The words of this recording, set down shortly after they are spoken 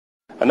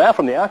And now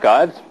from the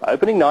archives,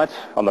 opening night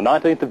on the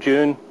 19th of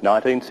June,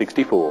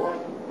 1964.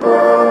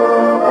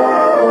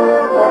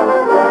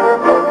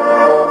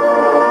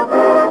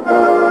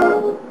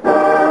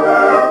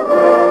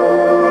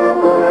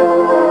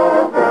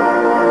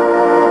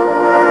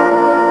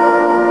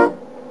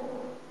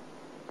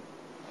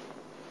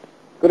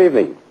 Good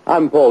evening.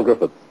 I'm Paul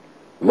Griffiths.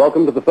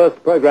 Welcome to the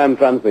first program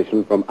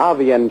transmission from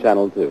RVN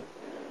Channel 2.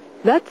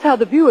 That's how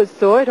the viewers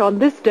saw it on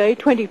this day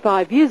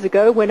 25 years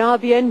ago when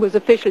RVN was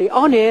officially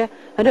on air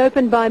and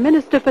opened by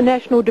Minister for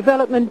National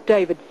Development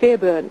David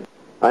Fairbairn.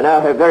 I now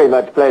have very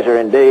much pleasure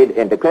indeed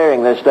in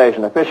declaring this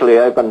station officially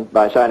open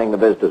by signing the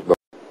visitors book.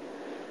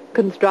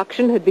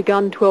 Construction had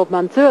begun 12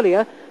 months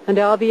earlier and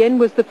RVN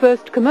was the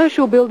first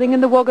commercial building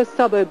in the Wagga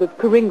suburb of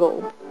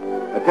Coringal.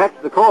 Attach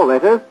the call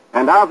letters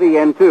and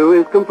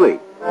RVN2 is complete.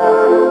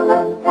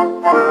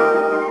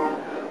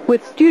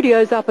 With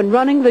studios up and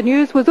running, the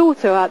news was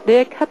also out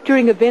there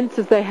capturing events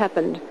as they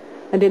happened.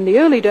 And in the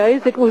early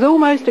days, it was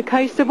almost a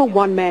case of a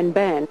one-man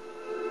band.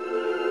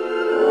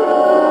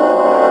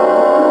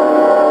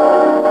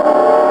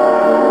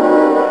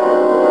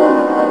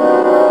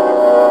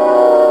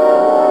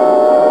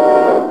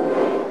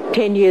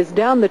 Ten years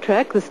down the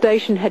track, the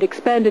station had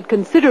expanded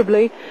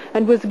considerably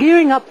and was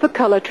gearing up for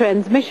colour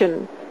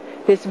transmission.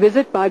 This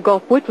visit by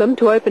Gough Whitlam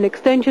to open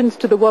extensions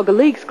to the Wagga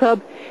Leagues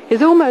Club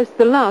is almost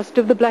the last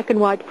of the black and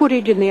white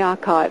footage in the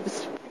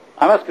archives.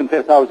 I must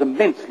confess I was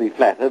immensely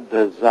flattered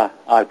as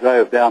I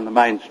drove down the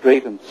main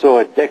street and saw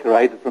it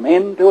decorated from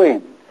end to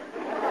end.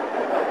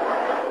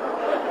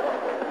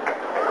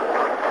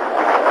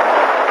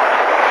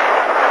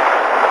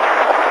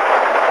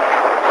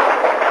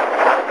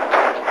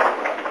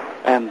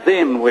 And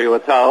then we were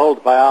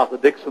told by Arthur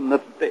Dixon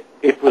that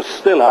it was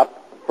still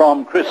up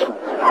from Christmas.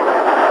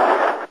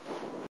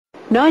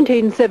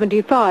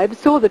 1975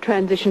 saw the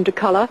transition to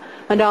colour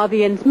and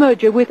RVN's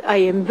merger with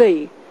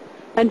AMV.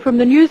 And from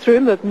the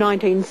newsroom of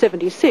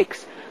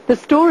 1976, the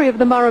story of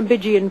the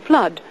Murrumbidgeon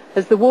flood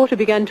as the water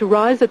began to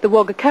rise at the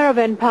Wagga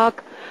Caravan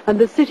Park and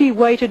the city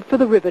waited for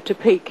the river to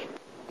peak.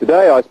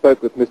 Today I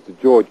spoke with Mr.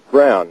 George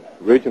Brown,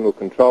 Regional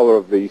Controller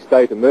of the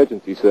State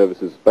Emergency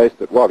Services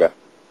based at Wagga.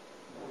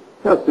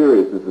 How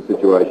serious is the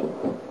situation?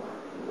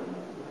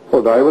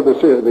 Well, David,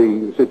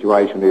 the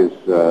situation is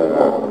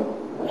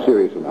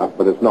serious enough,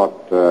 but it's not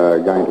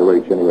going to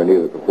reach anywhere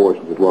near the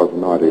proportions it was in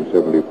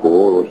 1974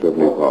 or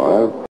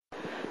 75.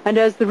 And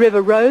as the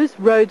river rose,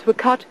 roads were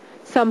cut,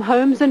 some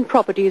homes and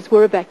properties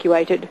were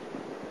evacuated.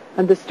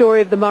 And the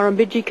story of the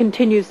Murrumbidgee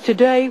continues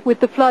today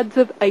with the floods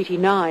of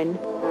 '89.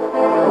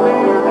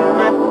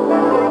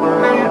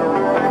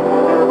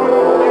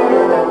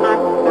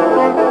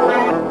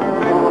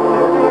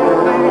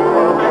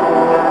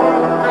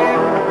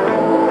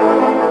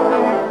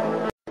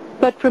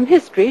 But from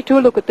history to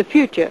a look at the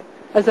future,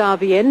 as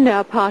RVN,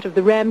 now part of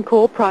the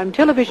Ramcore Prime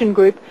Television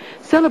Group,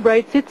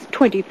 celebrates its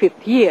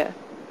 25th year.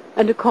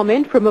 And a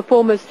comment from a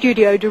former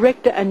studio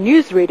director and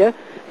newsreader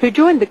who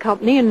joined the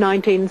company in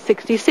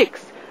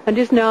 1966 and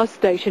is now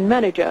station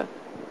manager,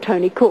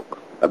 Tony Cook.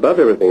 Above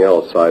everything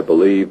else, I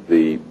believe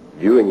the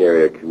viewing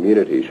area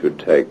community should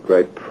take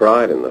great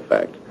pride in the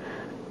fact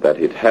that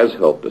it has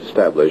helped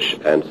establish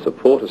and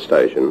support a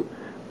station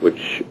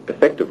which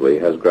effectively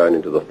has grown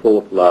into the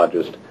fourth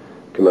largest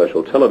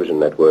commercial television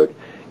network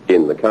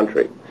in the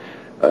country.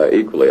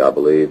 Equally, I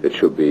believe it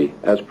should be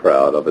as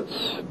proud of its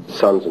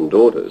sons and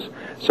daughters,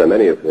 so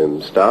many of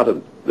whom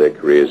started their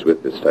careers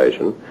with this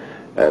station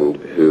and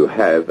who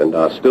have and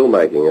are still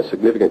making a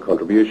significant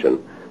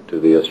contribution to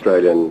the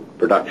Australian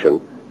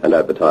production and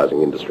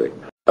advertising industry.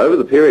 Over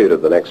the period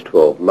of the next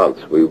 12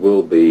 months, we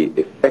will be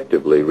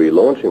effectively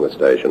relaunching the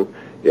station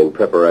in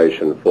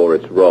preparation for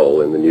its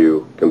role in the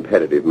new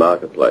competitive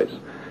marketplace.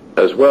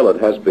 As well, it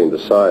has been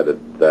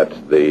decided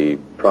that the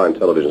Prime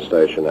Television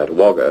station at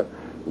Wagga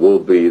will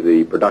be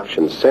the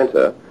production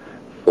centre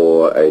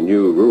for a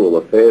new rural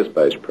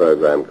affairs-based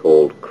program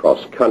called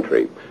Cross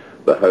Country.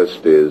 The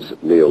host is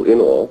Neil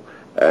Inall,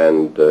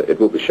 and it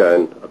will be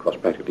shown across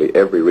practically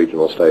every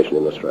regional station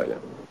in Australia.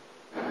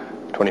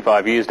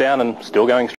 25 years down and still going strong.